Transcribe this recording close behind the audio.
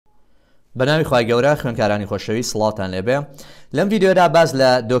بەناوی خوای گەورە خوێنکارانی خۆشەوی سڵاتان لێبێ. لەم ڤیدیۆدا باز لە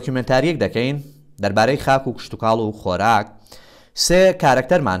دۆکیومنتاریەک دەکەین دەربارەی خاک و کشتوکاڵ و خۆراک. سێ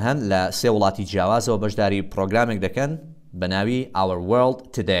کارکتەرمان هەن لە سێ وڵاتی جیاوازەوە بەشداری پرۆگرامێک دەکەن بە ناوی Our World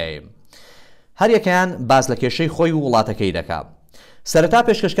Today. هەر یەکیان باز لە کێشەی خۆی و وڵاتەکەی دەکات. سەرەتا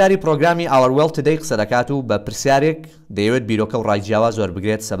پێشکەشکاری پرۆگرامی Our World Today قسە دەکات و بە پرسیارێک دەیەوێت بیرۆکە و ڕای جیاواز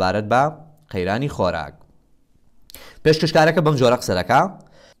وەربگرێت سەبارەت بە قەیرانی خۆراک. پێشکەشکارەکە بەم جۆرە قسە دەکات: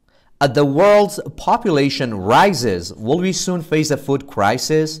 As the world's population rises, will we soon face a food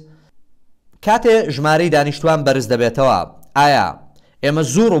crisis? کاتێ ژمارەی دانیشتوان بەرز دەبێتەوە، ئایا ئێمە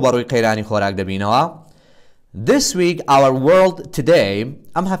زوو ڕوبەڕووی قەیرانی خۆراک دەبینەوە؟ This week, Our World Today,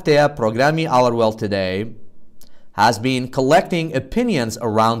 ئەم هەفتەیە پرۆگرامی Our World Today has been collecting opinions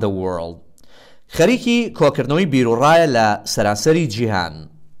around the world. خەریکی کۆکردنەوەی بیرروڕایە لە سەرانسەری جیهان.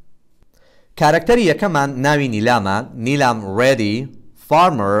 کارکتەری یەکەمان ناوی نیلامە، Neelam Reddy,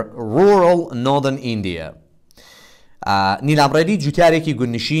 farmer, rural northern India. Neelam Reddy جوتیارێکی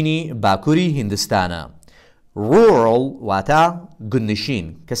گوننشینی باکووری هیندستانە. Rural واتە گوننشین،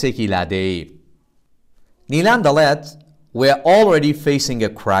 کەسێکی لادێیی. نیلام دەڵێت We're already facing a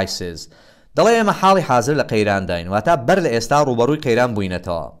crisis. دەڵێ ئێمە حاڵی حاضر لە قەیران داین، واتە بەر لە ئێستا ڕوبەڕووی قەیران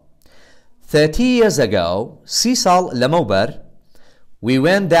بووینەتەوە. 30 years ago, 30 ساڵ لەمەوبەر, we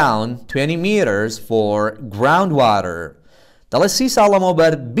went down 20 meters for groundwater. دەڵێ 30 ساڵ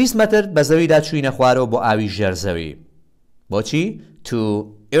لەمەوبەر 20 مەتر بە زەویدا چووینە خوارەوە بۆ ئاوی ژێرزەوی. بۆچی؟ To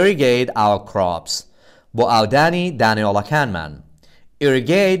irrigate our crops. بۆ ئاودانی دانەوێڵەکانمان.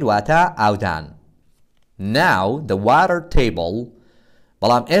 Irrigate واتە ئاودان. Now the water table,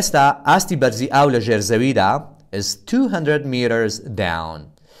 بەڵام ئێستا ئاستی بەرزی ئاو لە ژێرزەویدا is 200 meters down.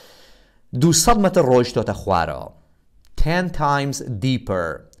 200 مەتر ڕۆیشتۆتە خوارەوە. 10 times deeper.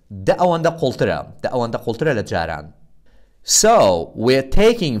 دە ئەوەندە قوڵترە لە جاران. So we're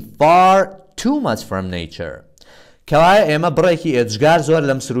taking far too much from nature. کەوایە ئێمە بڕێکی ئێجگار زۆر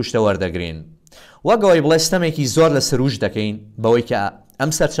لەم سروشتە وەردەگرین. وەگەوەی بڵێ ستەمێکی زۆر لە سروش دەکەین بەوەی کە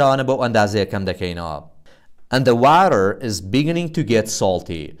ئەم سەرچاوانە بەو ئەندازەیە کەم دەکەینەوە. And the water is beginning to get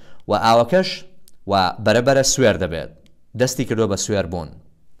salty. و ئاوەکەش و بەرەبەرە سوێر دەبێت. دەستی کردووە بە سوێر بوون.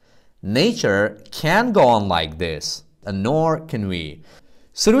 Nature can't go on like this, and nor can we.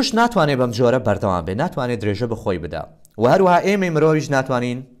 سروش ناتوانێت بەم جۆرە بەردەوام بێت، ناتوانێت درێژە بەخۆی بدە. و هەروەها ئێمەی مرۆڤیش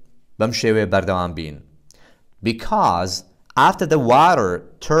ناتوانین بەم شێوەیە بەردەوام بین. Because after the water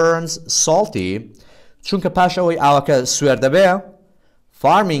turns salty, چونکە پاش ئەوەی ئاوەکە سوێر دەبێ,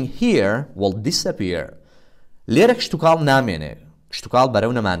 farming here will disappear. لێرە کشتوکاڵ نامێنێ، کشتوکاڵ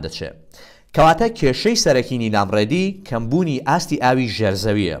بەرەو نەمان دەچێت. کەواتە کێشەی سەرەکی نیلام ڕێدی کەمبوونی ئاستی ئاوی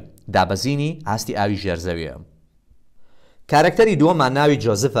ژێرزەویە، دابەزینی ئاستی ئاوی ژێرزەویە. کارکتەری دووەمان ناوی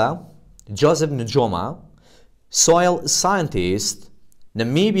جۆزفە، جۆزف نجۆما, soil scientist,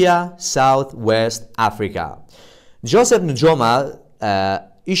 Namibia, South West Africa. جۆزف نجۆما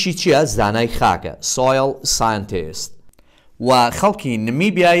ئیشی چییە؟ زانای خاکە، soil scientist. و خەڵکی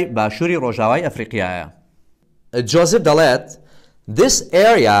نمیبیای باشووری ڕۆژاوای ئەفریقیایە. جۆزف دەڵێت This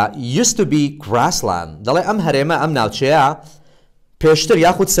area used to be grassland. دەڵێ ئەم هەرێمە ئەم ناوچەیە پێشتر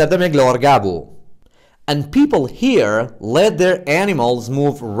یاخود سەردەمێک لە وەرگا بوو. And people here let their animals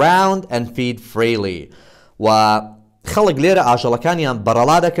move around and feed freely. و خەڵک لێرە ئاژەڵەکانیان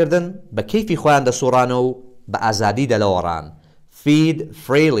بەڕەڵا دەکردن، بە کەیفی خۆیان دەسوڕان و بە ئازادی دەلەوەڕان. Feed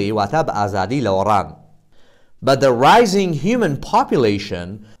freely واتە بە ئازادی لەوەڕان. But the rising human population,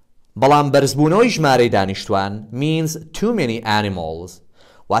 بەڵام بەرزبوونەوەی ژمارەی دانیشتوان, means too many animals.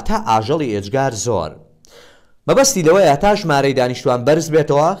 واتە ئاژەڵی ئێجگار زۆر. مەبەستی لەوەیە تا ژمارەی دانیشتوان بەرز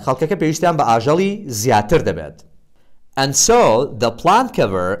بێتەوە، خەڵکەکە پێویستیان بە ئاژەڵی زیاتر دەبێت. And so the plant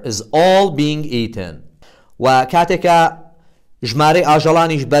cover is all being eaten. و کاتێکە ژمارەی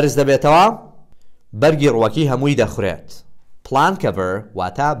ئاژەڵانیش بەرز دەبێتەوە، بەرگی ڕووەکی هەمووی دەخورێت. Plant cover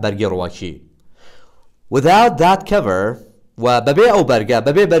واتە بەرگی ڕووەکی. Without that cover, و بەبێ ئەو بەرگە،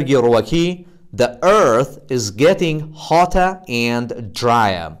 بەبێ بەرگی ڕووەکی, the earth is getting hotter and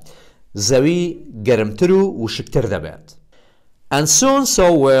drier. زەوی گەرمتر و وشکتر دەبێت. And soon so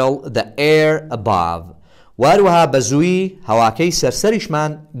will the air above. واروها بە زووی هەواکەی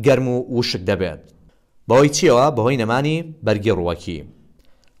سەرسەریشمان گەرم و وشک دەبێت. بەهۆی چیەوە؟ بەهۆی نەمانی بەرگی ڕووەکی.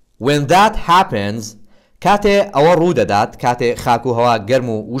 When that happens, کاتێ ئەوە ڕوو دەدات، کاتێ خاک و هەوا گەرم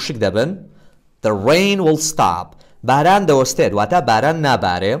و وشک دەبن, the rain will stop. باران دەوەستێت، واتە باران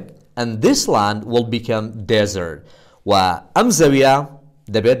نابارێ. And this land will become desert. و ئەم زەویە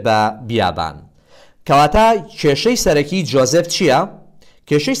دەبێت بە بیابان. کەواتە کێشەی سەرەکی جۆزف چییە؟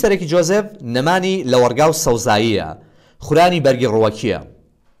 کێشەی سەرەکی جۆزف نەمانی لە وەرگا و سەوزاییە، خورانی بەرگی ڕووەکیە.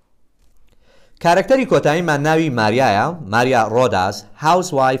 کارکتەری کۆتاییمان ناوی ماریایە، ماریا رۆداس،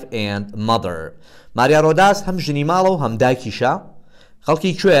 housewife and mother. ماریا رۆداس هەم ژنی ماڵە و هەم دایکیشە.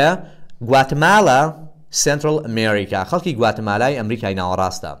 خەڵکی کوێیە؟ گواتمالە سنترال ئەمریکا، خەڵکی گواتمالای ئەمریکای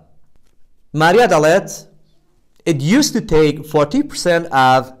ناوەڕاستە. ماریا دەڵێت It used to take 40%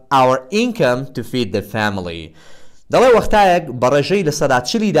 of our income to feed the family. دەڵێ وەختایەک بەڕێژەی لە سەدا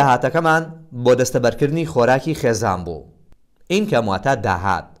 40 داهاتەکەمان بۆ دەستەبەرکردنی خۆراکی خێزان بوو. Income واتە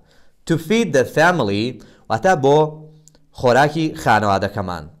داهات. To feed the family واتە بۆ خۆراکی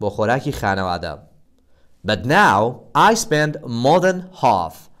خانەوادەکەمان، بۆ خۆراکی خانەوادە. But now I spend more than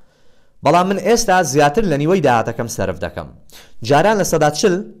half. بەڵام من ئێستا زیاتر لە نیوەی داهاتەکەم سەرف دەکەم. جاران لە سەدا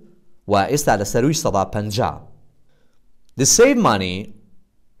 40 و ئێستا لە سەروی سەدا 50. To save money,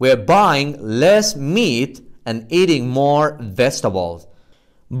 we're buying less meat and eating more vegetables.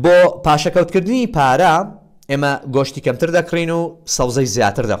 بۆ پاشەکەوتکردنی پارە ئێمە گۆشتی کەمتر دەکڕین و سەوزەی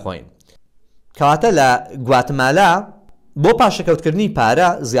زیاتر دەخۆین. کەواتە لە گواتمالا بۆ پاشەکەوتکردنی پارە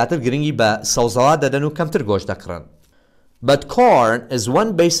زیاتر گرنگی بە سەوزەوات دەدەن و کەمتر گۆشت دەکڕن. But corn is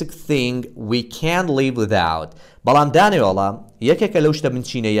one basic thing we can't live without. بەڵام دانێوەڵە یەکێکە لەو شتە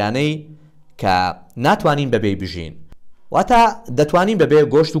بنچینەیانەی کە ناتوانین بەبێ بژین. واتە دەتوانین بەبێ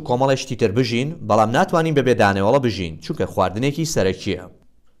گۆشت و کۆمەڵێشتی تر بژین، بەڵام ناتوانین بەبێ دانێوەڵە بژین چونکە خواردنێکی سەرەکیە.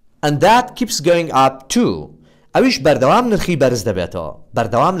 And that keeps going up too. ئەویش بەردەوام نرخی بەرز دەبێتەوە،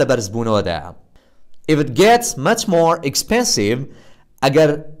 بەردەوام لە بەرزبوونەوەدایە. If it gets much more expensive, ئەگەر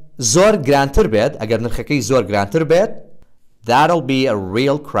زۆر گرانتر بێت، ئەگەر نرخەکەی زۆر گرانتر بێت، that'll be a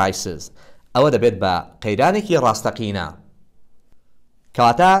real crisis. ئەوە دەبێت بە قەیرانێکی ڕاستەقینە.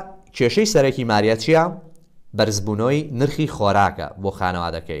 کەواتە کێشەی سەرەکی ماریا چییە؟ بەرزبوونەوەی نرخی خۆراکە بۆ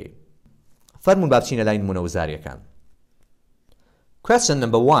خانەوادەکەی. فەرموون با بچینە لای نمونەوزاریەکان. Question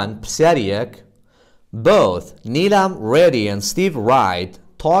number 1 پرسیاری یەک. Both Neelam Reddy and Steve Wright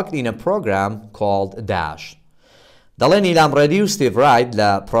talked in a program called Dash. دەڵێ نیلام ڕێدی و ستیڤ ڕایت لە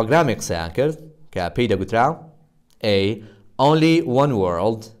پرۆگرامێک قسەیان کرد کە پێی دەگوترا A. Only one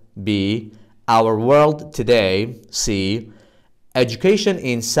world. B. Our world today. C. Education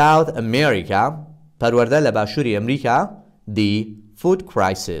in South America. پەروەردە لە باشووری ئەمریکا. D. Food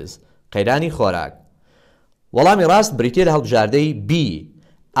crisis. قەیرانی خۆراک. وەڵامی ڕاست بریتیە لە هەڵبژاردەی B.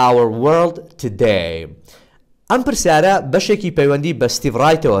 Our world today. ئەم پرسیارە بەشێکی پەیوەندی بە ستیڤ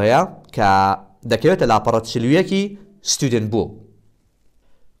ڕایتەوە هەیە کە دەکەوێتە لاپەڕەت چلوویەکی student بوو.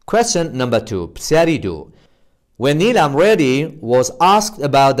 Question number 2 پرسیاری 2. When Neelam Reddy was asked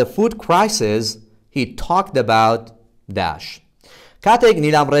about the food crisis, he talked about dash. کاتێک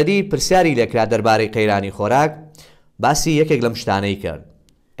نیلام ڕێدی پرسیاری لێکرا دەربارەی قەیرانی خۆراک باسی یەکێک لەم شتانەی کرد.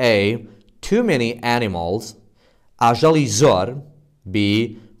 A. Too many animals. ئاژەڵی زۆر. B.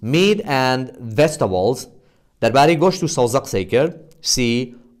 Meat and vegetables. دەربارەی گۆشت و سەوزە قسەی کرد. C.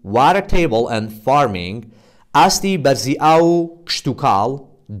 Water table and farming. ئاستی بەرزی ئاو و کشت و کاڵ.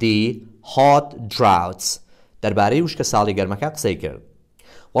 D. Hot droughts. دەربارەی وشکە ساڵی گەرمەکە قسەی کرد.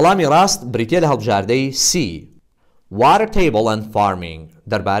 وەڵامی ڕاست بریتیە لە هەڵبژاردەی C. Water table and farming.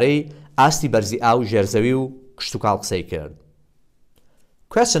 دەربارەی ئاستی بەرزی ئاو ژێرزەوی و کشت و کاڵ قسەی کرد.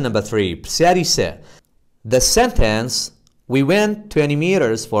 Question number 3 پرسیاری 3. The sentence We went 20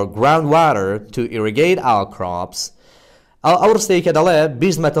 meters for groundwater to irrigate our crops. ئەو ڕستەیە کە دەڵێ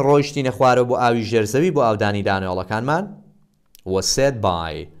 20 مەتر ڕۆیشتینە خوارەوە بۆ ئاوی ژێرزەوی بۆ ئاودانی دانەوەڵەکانمان was said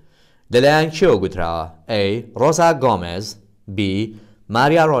by لەلایەن کێوە گوتراوە. A. Rosa Gomez. B.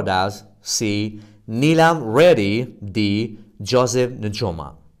 Maria Rodas. C. Neelam Reddy. D. Joseph Nujoma.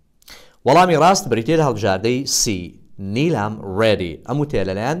 وەڵامی ڕاست بریتیە لە هەڵبژاردەی C. Neelam Reddy. ئەموو تێ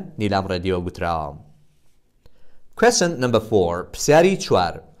لەلایەن نیلام ڕێدیەوە گوتراوە. Question number 4 پرسیاری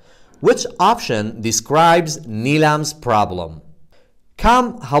 4. Which option describes Neelam's problem?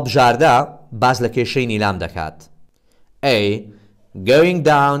 کام هەڵبژاردە باز لە کێشەی نیلام دەکات. A. Going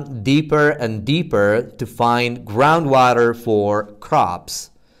down deeper and deeper to find groundwater for crops.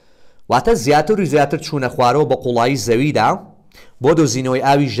 واتە زیاتر و زیاتر چوونە خوارەوە بە قوڵایی زەویدا بۆ دۆزینەوەی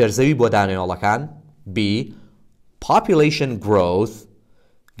ئاوی ژێرزەوی بۆ دانەوێڵەکان. B. Population growth.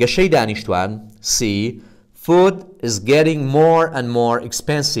 گەشەی دانیشتوان. C. Food is getting more and more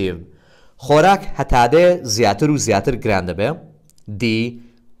expensive. خۆراک هەتادێ زیاتر و زیاتر گران دەبێ. D.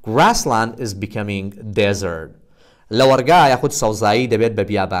 Grassland is becoming desert. لە وەرگا یاخود سەوزایی دەبێت بە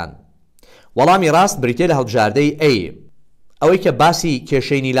بیابان. وەڵامی ڕاست بریتیە لە هەڵبژاردەی A. ئەوەی کە باسی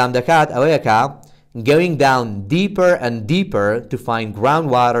کێشەی نیلام دەکات ئەوەیە کە going down deeper and deeper to find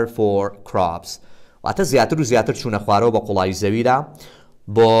groundwater for crops. واتە زیاتر و زیاتر چوونە خوارەوە بە قوڵایی زەویدا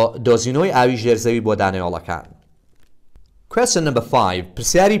بۆ دۆزینەوەی ئاوی ژێرزەوی بۆ دانەوێڵەکان. Question number 5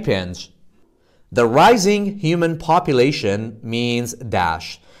 پرسیاری 5. The rising human population means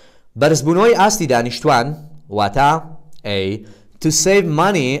dash. بەرزبوونەوەی ئاستی دانیشتوان واتە A. To save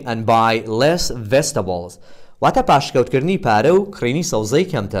money and buy less vegetables واتە پاشکەوتکردنی پارە و کڕینی سەوزەی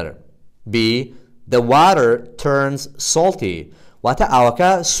کەمتر. B. The water turns salty واتە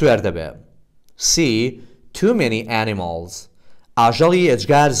ئاوەکە سوێر دەبێت. C. Too many animals ئاژەڵی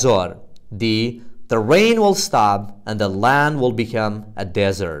ئەجگار زۆر. D. The rain will stop and the land will become a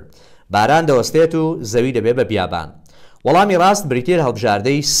desert باران دەوەستێت و زەوی دەبێت بە بیابان. وەڵامی ڕاست بریتێ لە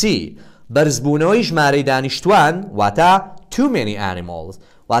هەڵبژاردەی C. بەرزبوونەوەی ژمارەی دانیشتوان واتە too many animals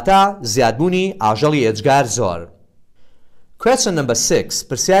واتە زیادبوونی ئاژەڵی ئەجگار زۆر. Question number 6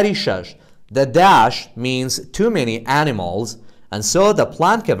 پرسیاری 6 The dash means too many animals and so the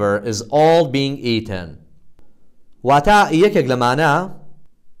plant cover is all being eaten واتە یەکێک لەمانە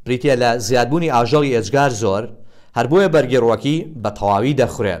بریتێ لە زیادبوونی ئاژەڵی ئەجگار زۆر هەر بۆیە بەرگێڕوەکی بە تەواوی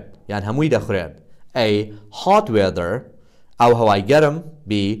دەخورێت یان هەمووی دەخورێت. A. Hot weather ئاو هەوای گەرم.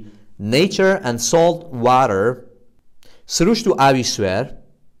 B. Nature and salt water سروشت و ئاوی سوێر.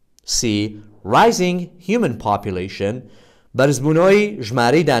 C. Rising human population بەرزبوونەوەی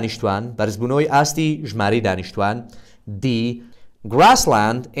ژمارەی دانیشتوان بەرزبوونەوەی ئاستی ژمارەی دانیشتوان. D.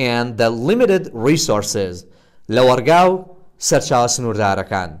 Grassland and the limited resources لە وەرگا و سەرچاوە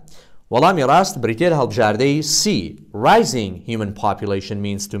سنووردارەکان. وەڵامی ڕاست بریتێ لە هەڵبژاردەی C. Rising human population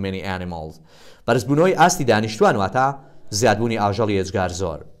means too many animals بەرزبوونەوەی ئاستی دانیشتوان واتە زیادبوونی ئاژەڵی ئەجگار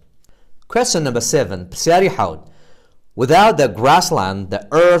زۆر. Question number 7 پرسیاری 7 Without the grassland the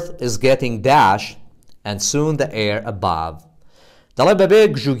earth is getting dash and soon the air above دەڵێ بەبێ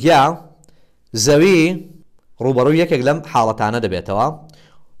گژوگیا زەوی ڕوبەڕووی یەکێک لەم حاڵەتانە دەبێتەوە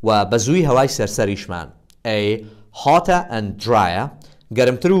و بە زووی هەوای سەرسەریشمان. A. Hotter and drier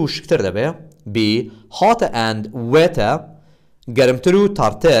گەرمتر و شکتر دەبێ. B. Hotter and wetter گەرمتر و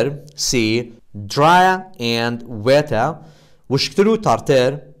تارتر. C. Drier and wetter وشکتر و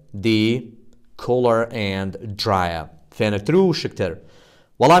تارتر. D. Cooler and drier فێنکتر و شکتر.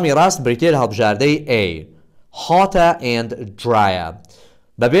 وەڵامی ڕاست بریتێ لە هەڵبژاردەی A. Hotter and drier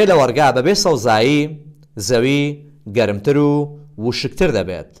بەبێ لە وەرگا بەبێ سەوزایی زەوی گەرمتر و وشکتر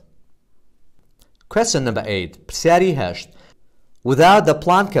دەبێت. Question number 8 پرسیاری 8 Without the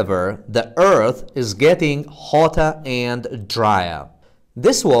plant cover the earth is getting hotter and drier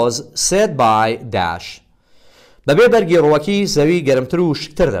This was said by dash بەبێ بەرگێڕوەکی زەوی گەرمتر و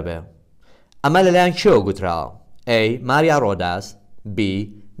شکتر دەبێت. ئەمە لەلایەن کێوە گوتراوە؟ A. Maria Rodas B.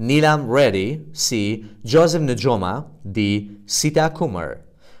 Neelam Reddy C. Joseph Nujoma D. Sita Kumar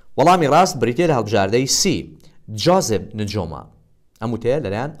وەڵامی ڕاست بریتێ لە هەڵبژاردەی C. Joseph Nujoma ئەم وتەیە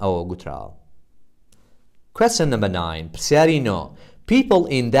لەلایەن ئەوە گوتراوە. Question number 9 پرسیاری 9 People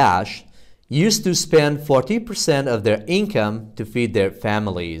in Dash used to spend 40% of their income to feed their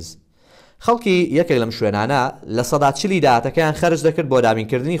families خەڵکی یەکێک لەم شوێنانە لە سەدا 40 داهاتەکەیان خەرج دەکرد بۆ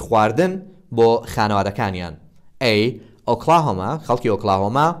دابینکردنی خواردن بۆ خانەوادەکانیان. A. Oklahoma خەڵکی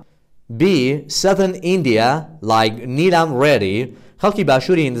ئۆکلاهۆما. B. Southern India like Neelam Reddy خەڵکی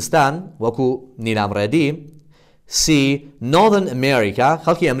باشووری هیندستان وەکو Neelam Reddy. C. Northern America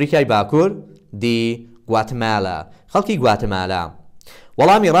خەڵکی ئەمریکای باکوور. D. Guatemala خەڵکی گواتەمالا.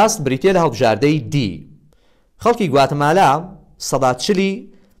 وەڵامی ڕاست بریتێ لە هەڵبژاردەی D. خەڵکی گواتەمالا سەدا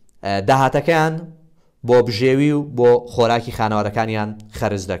 40 داهاتەکان بۆ بژێوی و بۆ خۆراکی خانەوادەکانیان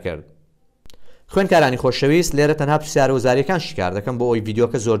خەرج دەکرد. خوێنکارانی خۆشەویست لێرە تەنها پرسیارە وزاریەکان شکار دەکەم بۆ ئەوی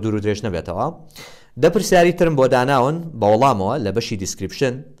ڤیدیۆکە زۆر دوور و درێژ نەبێتەوە. دە پرسیاری ترم بۆ داناون بە وەڵامەوە لە بەشی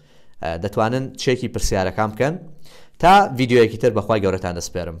دیسکریپشن دەتوانن چێکی پرسیارەکان بکەن تا ڤیدیۆیەکی تر بەخوای گەورەتان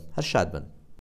دەسپێرم. هەر شاد بن.